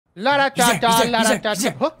La da da da la da da.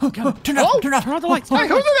 Turn off the lights. Hey,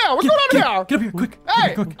 who's in there? What's going on in there? Get up here, quick.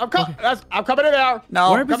 Hey, quick. I'm coming in there.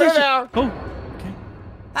 No. We're in Coming in position. there. Oh, okay.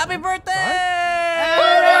 Happy birthday!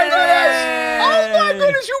 Oh my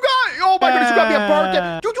goodness! Oh my goodness, you got me a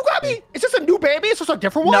birthday. Dude, you got me. Is this a new baby? Is this a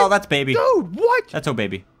different one? No, that's baby. Dude, what? That's oh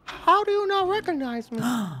baby. How do you not recognize me?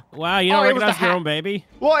 Wow, you don't it was recognize the your hat. own baby?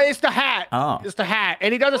 Well, it's the hat. Oh. It's the hat.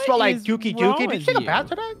 And he doesn't smell like dookie wrong dookie. Did you with take a you? bath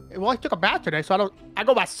today? Well, I took a bath today, so I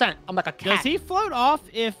go by scent. I'm like a cat. Does he float off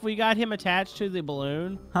if we got him attached to the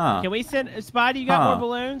balloon? Huh. Can we send Spidey? You got Huh. more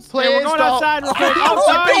balloons? Please Hey, we're going don't. outside. Real quick. Oh,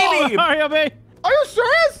 sorry. baby. Sorry, baby. Are you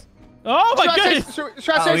serious? Oh my Should I goodness.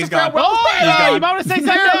 should I say he's some gone. farewell? Oh, He's yeah, gone. you might want to say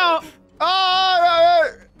something now.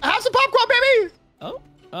 Have some popcorn, baby. Oh.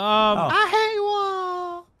 I hate you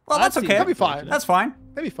all. Well, that's That okay. seems That'll be fine. That's fine.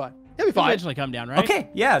 It'll be fine. It'll be fine. Eventually come down, right? Okay,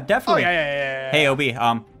 yeah, Oh, definitely. yeah. Hey, Obi,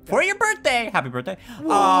 for your birthday, happy birthday.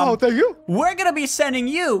 Whoa, thank you. We're gonna be sending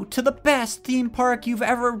you to the best theme park you've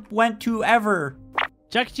ever went to ever.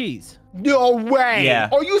 Chuck E. Cheese. No way. Yeah.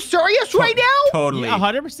 Are you serious right now? Totally. Yeah,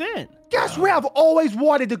 100%. Guess where I've always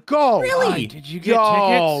wanted to go. Really? Did you get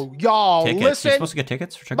tickets? Yo, Tickets? You're listen. supposed to get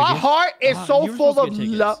tickets for Chuck E. My Cheese? heart is so you were full supposed of to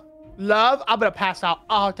get tickets. love. I'm gonna pass out.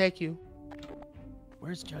 Oh, thank you.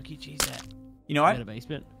 Where's Chuck E. Cheese at? You know In what? the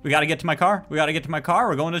basement. We gotta get to my car. We're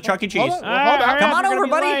going to Chuck E. Cheese. Hold on. Come on we're over, gonna be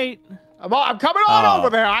buddy. late. I'm coming on Oh. over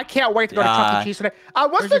there. I can't wait to go to Chuck E. Cheese today.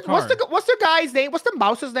 What's Where's your the guy's name? What's the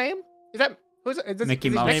mouse's name? Is that who's it? Is this, Mickey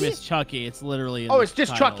is this Mouse. His name Mickey? is Chucky. It's literally. In Oh, the it's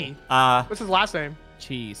just title. Chucky. Uh, What's his last name?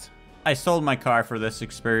 Cheese. I sold my car for this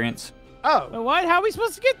experience. Oh, But what? How are we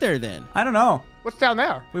supposed to get there then? I don't know. what's down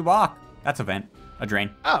there? We walk. That's a vent. A drain.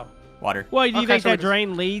 Oh, Water. Well, do you Okay, think so we that just-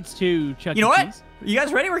 drain leads to Chuck You know E. what? Cheese? You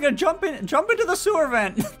guys ready? We're gonna jump into the sewer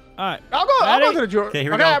vent. All right. I'll go Ready? to the drawer. Okay,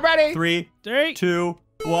 here we Okay, go. I'm ready. 3, 3. 2,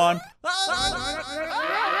 1.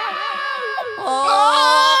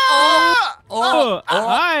 Oh,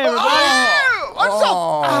 hi everybody. What's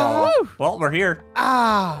up? Woo. Well, we're here.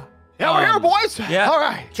 Yeah, we're here, boys. Yeah. All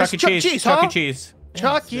right. Chuck E. It's Cheese. Chuck huh? E. Cheese.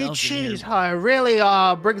 Chuck E. Cheese, huh? It really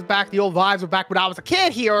brings back the old vibes of back when I was a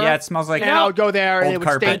kid here. Yeah, it smells like And I would go there and old it would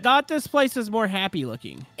carpet. I stink. thought this place was more happy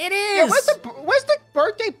looking. It Yeah, is. where's the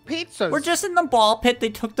birthday pizzas? We're just in the ball pit. They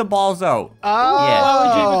took the balls out. Oh. Yeah. Why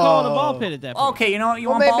would you even call it a ball pit at that point? Okay, you know what? You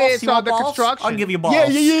Well, want maybe balls? it's You want the balls? construction. I'll give you balls.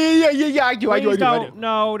 Yeah. I do. Please don't.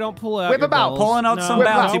 No, don't pull out Whip your 'em out. balls. Pulling out no, some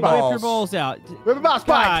bouncy don't balls. Whip your balls out. Whip 'em out,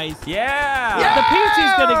 Spike. Guys, Yeah. the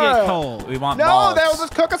pizza's gonna get cold. We want No, balls. they'll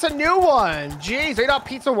just cook us a new one. Jeez, you know how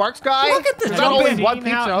pizza works, guys? Look at this. There's Have not you only seen one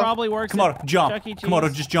how it pizza. probably works Come on, at jump. Chuck E. Cheese? Come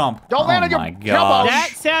on, just jump. Don't land on your my elbows. God. That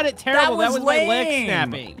sounded terrible. That was my leg lame.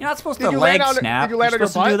 snapping. You're not supposed Did to you leg land on snap. Did you land You're on your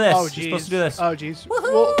supposed to do butt? this. Oh, You're jeez. supposed to do this. Oh, jeez.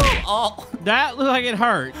 Woohoo. Oh. That looked like it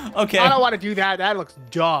hurt. Okay. I don't want to do that. That looks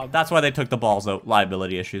dumb. That's why they took the balls out.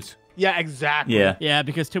 Liability issues. Yeah, exactly. Yeah. Yeah,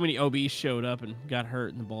 because too many OBs showed up and got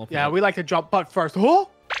hurt in the ball pit. Yeah, we like to jump butt first. Oh,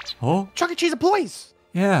 Oh. Chuck E. Cheese employees.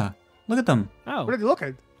 Yeah. Look at them. Oh. What are they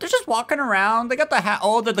looking? They're just walking around. They got the hat.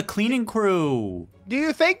 Oh, they're the cleaning crew. Do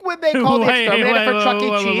you think when they call the Wait, exterminator for wait, Chuck E.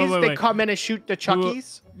 wait, Cheese, wait, they wait. come in and shoot the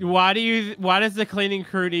Chuckies? Why does the cleaning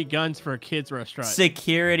crew need guns for a kids restaurant?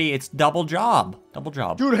 Security. It's double job. Double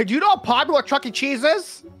job. Dude, do you know how popular Chuck E. Cheese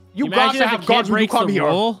is? You got Imagine to if a have kid guns when you breaks come the here.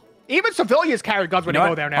 rule. Even civilians carry guns when You know they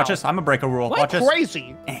go what? there now. Watch this. I'm gonna break a rule. Watch this.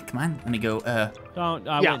 Crazy. Hey, come on. Let me go. Don't.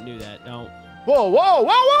 I Yeah. wouldn't do that. Don't. Whoa.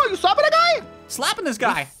 You slapping a guy? Slapping this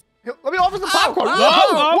guy. Here, let me offer some popcorn. oh,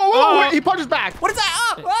 Whoa. oh. He punches back. What is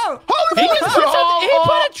that? Oh, Holy He fuck. just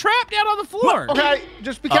put a trap down on the floor. Okay,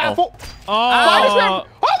 just be Uh-oh. careful. Oh. Oh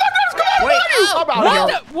my goodness, come on, Wait, you. I'm out What,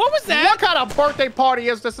 here. what was that? What kind of birthday party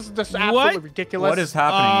is this? This is just absolutely ridiculous. What is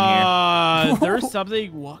happening in here? There's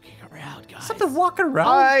something walking around, guys. Something walking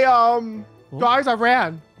around. Guys, I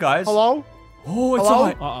ran. Guys. Hello? Oh, it's Hello?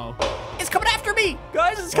 Uh-oh. It's coming after me.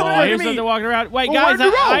 Guys, it's Oh, coming after here's me. something walking around. Wait, Well, guys,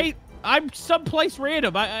 where'd you go? I'm someplace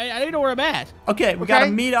random. I didn't know where I'm at. Okay, we Okay. gotta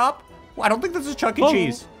meet up. Well, I don't think this is Chuck E. Oh.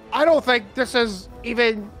 Cheese. I don't think this is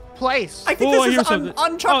even place. I think Oh, I this hear is something.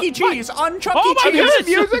 on Chuck E. Oh, Cheese. On Chuck Oh E. my Cheese. goodness.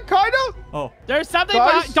 Music, kind of? Oh. There's something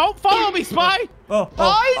Guys? behind. Don't follow me, Spy. Oh.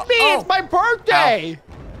 Hide me! oh. It's my birthday!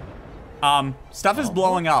 Stuff is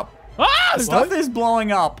blowing up. Ah! Stuff is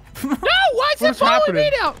blowing up. No, why is it What's following me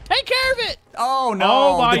happening? now? Take care of it. Oh no!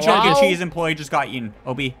 Oh, my the Chuck E. God. Cheese employee just got eaten.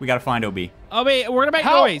 OB, we gotta find OB. Oh, wait, we're gonna make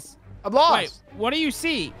Help. noise. I'm lost. Wait, what do you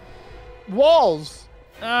see? Walls.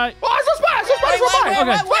 Uh, Oh, I saw Spy! I saw Spy! I saw Spy! wait, Okay.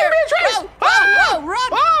 wait, Spider-Man trees! Run! Run!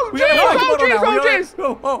 Oh, We jeez! gotta find Oh, Komodo now. jeez! Oh, We jeez!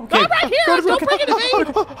 gotta- Oh, okay. I'm right here. Don't bring it to me.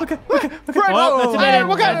 Okay. Fred, Oh, that's a dead hey, end.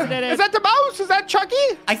 what That's kind a dead of, end. is that the Mouse? Is that Chucky?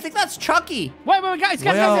 I think that's Chucky. Wait, guys,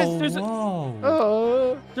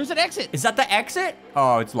 Whoa. there's an exit. Is that the exit?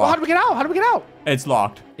 Oh, it's Well, how locked. do we get out? How do we get out? It's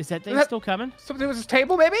locked. Is that thing Is that- still coming? Something with this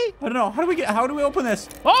table, maybe? I don't know. How do we open this?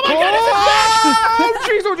 Oh my goodness, Oh,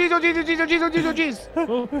 jeez, oh, jeez, oh, jeez, oh, jeez, oh, jeez, oh, jeez,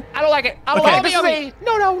 oh, jeez. I don't like it. I don't Okay. like it. This is a...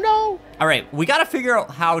 No. All right, we got to figure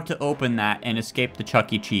out how to open that and escape the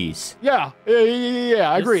Chuck E. Cheese. Yeah.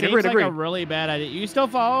 Agreed. Seems like a really bad idea. You still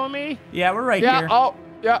following me? Yeah, we're right Yeah. here. Oh.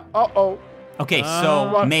 Yeah. Uh-oh. Okay,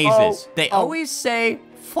 so What? mazes. They Oh. always say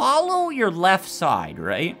follow your left side,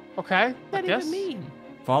 right? Okay. What does that even mean?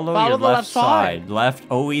 Follow Follow your the left left side. side. Left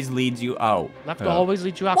always leads you out. Left always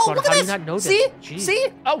leads you out. Whoa, Connor. look at How do this. you not know See? this? Jeez. See?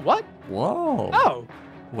 Oh, what? Whoa. Oh.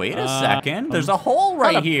 Wait a second. There's a hole What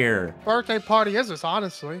right a- here. Birthday party is this,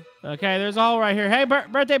 honestly? Okay, there's a hole right here. Hey,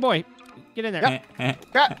 birthday boy, get in there. Yep. Yeah.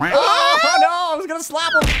 Yeah. Oh, no. I was going to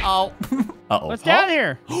slap him. Oh. Uh-oh. What's down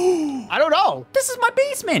here? I don't know. This is my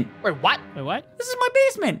basement. Wait, what? Wait, what? This is my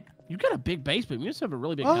basement. You got a big basement. You must have a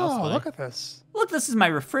really big house. Oh, Clay. look at this. Look, this is my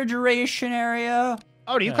refrigeration area.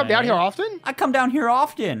 Oh, do you come down here often? I come down here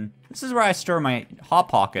often. This is where I store my Hot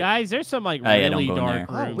Pocket. Guys, there's some like yeah, don't really go in dark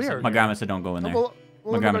there. rooms. Weird. My grandma said don't go in there. We'll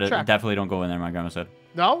My grandma go check. definitely don't go in there, my grandma said.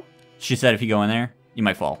 No? She said if you go in there, you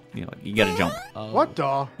might fall. You gotta jump. Oh. What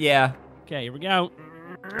the? Yeah. Okay, here we go.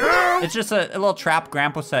 It's just a little trap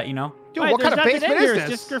grandpa set, you know? Dude, Wait, what kind of there's nothing basement in here. is It's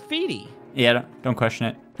this? just graffiti. Yeah, don't question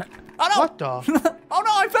it. Oh no! What the? Oh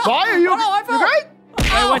no, I fell! Why are you? Oh no, I fell! You right?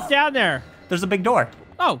 Hey, what's down there? There's a big door.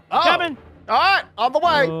 Oh, Oh. coming. All right, on the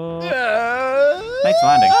way. Nice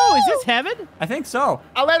landing. Oh, is this heaven? I think so.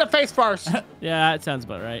 I'll land a face first. Yeah, that sounds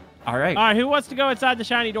about right. All right. All right, who wants to go inside the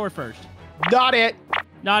shiny door first? Not it.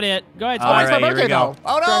 Not it. Go ahead. All it's my right, here we birthday, go. though.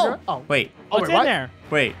 Oh Should I no! go? Oh. Wait, What's wait, in what? there?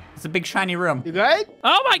 wait. It's a big shiny room. You good?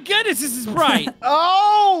 Oh my goodness, this is bright.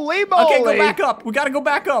 Oh, Limo. Okay, go back up. We gotta go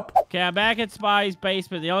back up. Okay, I'm back at Spy's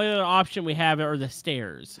basement. The only other option we have are the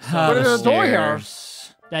stairs. So What is the door here?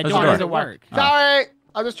 stairs. that There's door a door. doesn't work. Sorry,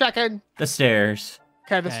 I'm just checking. The stairs.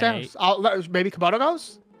 Okay, the Okay. stairs. Maybe Komodo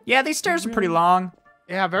goes? Yeah, these stairs are pretty long.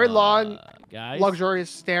 Yeah, very long, Guys,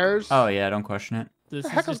 luxurious stairs. Oh yeah, don't question it. this the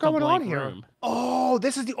is heck is just a going on blank here? room. Oh,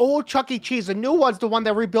 this is the old Chuck E. Cheese. The new one's the one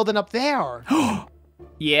they're rebuilding up there.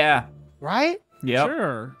 Yeah. Right? Yep.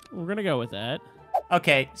 Sure, we're gonna go with that.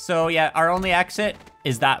 Okay, so yeah, our only exit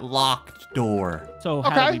is that locked door. So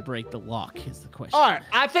how Okay. do we break the lock is the question. All right,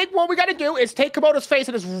 I think what we got to do is take Komodo's face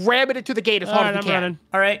and just ram it into the gate as All hard right, as I'm we can. running.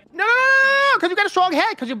 All right. No, because you got a strong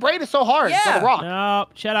head, because your brain is so hard. It's like Yeah. a rock. No,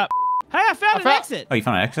 shut up. Hey, I found an found- exit. Oh, you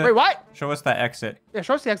found an exit? Wait, what? Show us that exit. Yeah,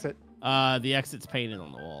 show us the exit. The exit's painted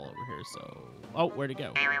on the wall over here, so... Oh, where'd it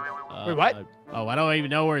go? Wait, what? I don't even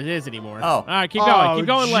know where it is anymore. Oh. All right, keep going. Keep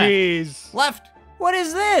going left. jeez. Left. What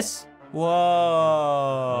is this?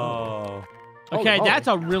 Whoa. Okay, Oh, that's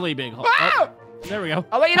a really big hole. Ah! Oh, there we go.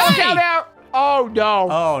 I'll let you know Hey! down there. Oh, no.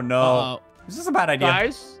 Oh no. Uh-oh. Is this a bad idea?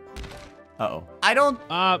 Guys. Uh-oh. I don't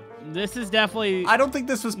This is definitely... think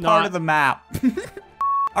this was part Not- of the map.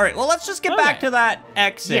 All right, well, let's just get back Okay. to that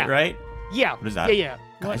exit, Yeah. right? Yeah. What is that? Yeah.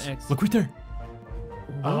 What Guys, exit? look right there.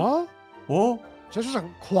 Huh? Whoa. Is this just a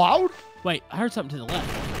cloud? Wait, I heard something to the left.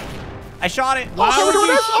 I shot it. Oh, so we're doing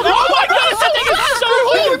this? Oh my goodness, that thing is so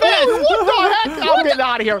Holy big! man, what the heck? I'm getting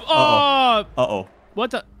out of here. Oh, Uh-oh.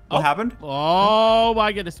 what the... What happened? Oh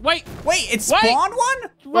my goodness. Wait, Wait, it Wait. spawned one?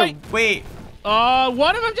 wait. Wait.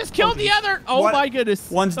 One of them just killed the other. Oh One- my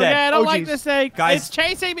goodness. one's Okay, dead. I don't Oh, like geez. this thing. Guys- It's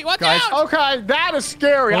chasing me. Watch Guys- out. Okay, that is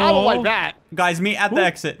scary. I don't like that. Guys, meet at the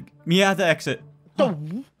exit. Meet at the exit. A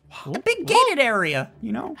big gated area,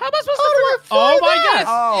 you know? How am I supposed How do I to... Oh find my that? goodness.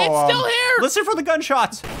 Oh, It's still here. Listen for the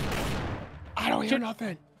gunshots. I don't hear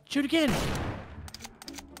nothing. Shoot again.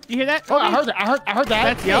 You hear that? Oh, I heard that. I heard that.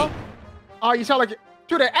 That's yeah. me. Oh, you sound like...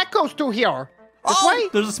 Dude, it echoes through here. This Oh, way?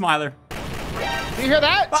 there's a smiler. Do you hear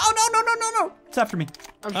that? Oh, no. It's after me.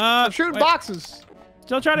 I'm shooting wait. boxes.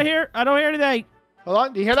 Still trying to hear. I don't hear anything. Hold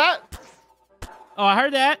on. Do you hear that? Oh, I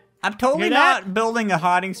heard that. I'm totally Hear that? not building a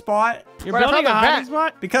hiding spot You're Wait, I building a found the hiding vet.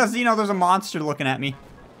 spot? because, you know, there's a monster looking at me.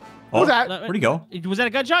 Who's that? Where'd he go? Was that a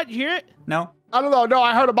gunshot? Did you hear it? No. I don't know. No,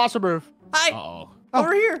 I heard a monster move. Hi. Uh-oh.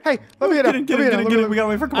 Over here. Hey, let me Get in. We gotta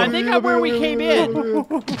wait for I Komodo. think I'm where we came in.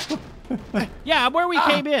 Yeah, I'm where we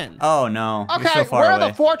came in. Oh, no. We're Okay, so far we're away.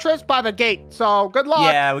 the fortress by the gate, so good luck.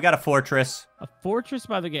 Yeah, we got a fortress. A fortress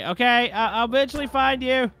by the gate. Okay, I'll eventually find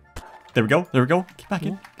you. There we go. Get back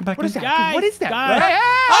in. Get back What is in. that? Guys, What is that? guys. Hey, hey,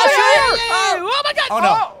 Oh, hey, shit! hey, hey. Oh my god! Oh,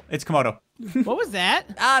 no. It's Komodo. What was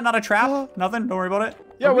that? Not a trap. Nothing. Don't worry about it.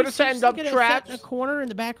 Yeah, Are we're we just setting seriously up gonna set traps. in a corner in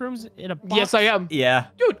the back rooms in a box? Yes, I am. Yeah.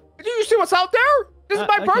 Dude, do you see what's out there? This is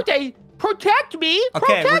my okay. birthday. Protect me.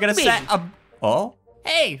 Okay, we're Protect gonna me. set a... Oh?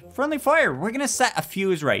 Hey, friendly fire. We're gonna set a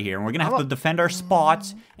fuse right here, and we're gonna have to defend our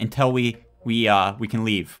spots until we can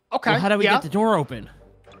leave. Okay. Well, how do we get the door open?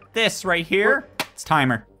 This right here, it's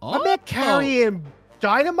timer. I'm not carrying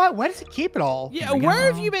dynamite. Where does he keep it all? Yeah, where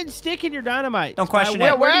have you been sticking your dynamite? Don't question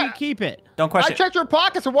it. Where do you keep it? Don't I question it. checked your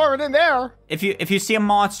pockets and weren't in there. If you see a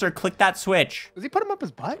monster, click that switch. Does he put him up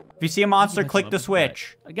his butt? If you see a monster, click the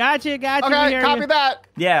switch. I got you. Okay, we hear copy you. that.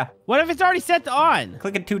 Yeah, What if it's already set to on?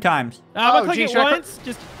 click it 2 times. I'm gonna click geez, it should I once.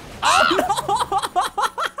 Just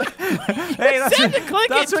Hey, that's said to click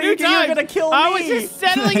that's it what 2 you do. You're times. gonna kill me. I was just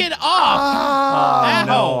settling it off. Oh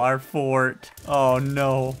no, Ow. our fort. Oh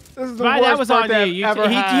no. This is the Right, worst that was on birthday you. I've ever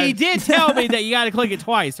had. He did tell me that you got to click it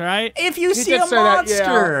twice, right? If you see did a say that,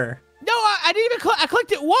 monster. No, I didn't even click. I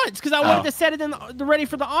clicked it once because I wanted to set it in the ready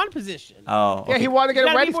for the on position. Oh. Yeah, okay. he wanted to get You a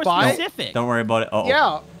gotta ready be more spot. specific. Don't worry about it. Uh-oh.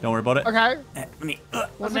 Yeah. Don't worry about it. Okay. Let me. Well,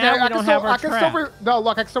 That's now okay. we don't have our trap. No,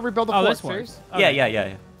 look, I can still rebuild the Oh, fort. this see? works. Yeah, Okay. yeah.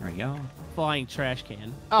 There we go. Flying trash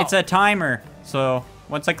can. Oh. It's a timer. So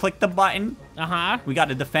once I click the button, Uh-huh. we got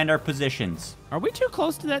to defend our positions. Are we too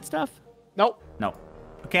close to that stuff? Nope. No.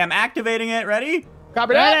 Okay, I'm activating it. Ready?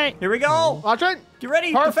 Copy that. Ready? Here we go. Watch it. You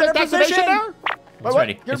ready? Perfect Defend our activation position. there. Wait,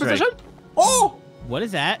 ready. Get a It's ready. position. Oh. What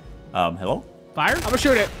is that? Hello? Fire? I'm gonna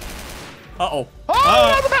shoot it. Uh-oh.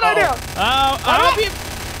 Oh, that's a bad idea. Oh,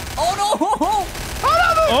 Oh no.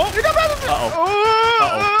 Oh. You got better.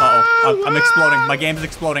 I'm exploding. My game's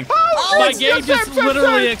exploding. My it's game just same.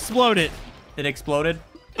 literally exploded. It exploded.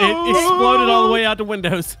 It exploded all the way out the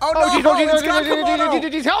windows. Oh Oh, geez, it's got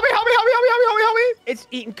Komodo. geez. Help me. It's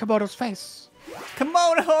eating Komodo's face.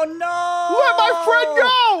 Komodo, no. Where'd my friend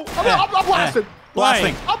go? I'm blasting.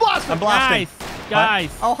 Blasting. I'm blasting. I'm blasting. Guys.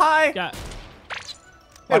 Oh, hi. Gu-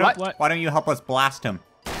 Hey, What? Why don't you help us blast him?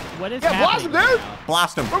 What is Yeah, blast him, happening? dude.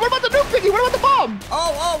 Blast him. What about the nuke thingy? What about the bomb?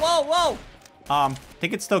 Oh. I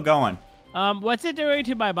think it's still going. What's it doing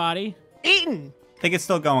to my body? Eating. I think it's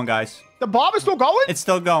still going, guys. The bomb is still going? It's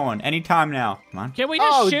still going. Anytime now. Come on. Can we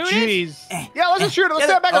just shoot it? jeez. Yeah, let's just shoot it. Let's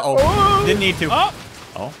stand back up. Uh-oh. Didn't need to. Oh,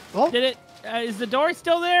 Oh. did it? Is the door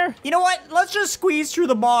still there? You know what? Let's just squeeze through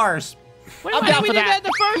the bars. Wait, I'm why down did we for do that. that in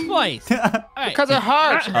the first place? All right. Because it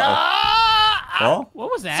hurts. Oh. What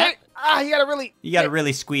was See? that? You gotta really. You gotta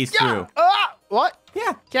really squeeze through. What?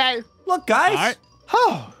 Yeah. Okay. Look, guys. All right.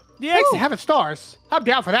 Oh. The Thanks to exit. having stars. I'm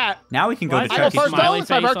down for that. Now we can go Why to is I go there Chuck E. first, Cheese. though. It's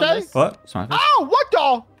my face on birthday. this? What? Smiley face? Oh, what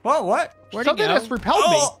the? Whoa, what? Where'd Something he go? that's repelled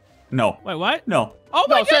me. No. Wait, what? No. Oh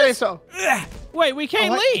my No, say goodness! so. Ugh. Wait, we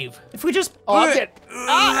can't what? leave. If we just. Oh, I'm getting.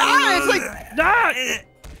 It's like.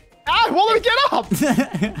 Won't let me get up. To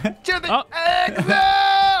the Oh. exit.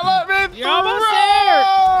 Let me You're almost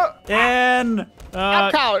through. And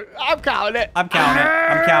I'm counting. I'm counting it. I'm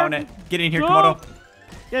counting it. Get in here, Go. Komodo.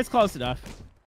 That's close enough.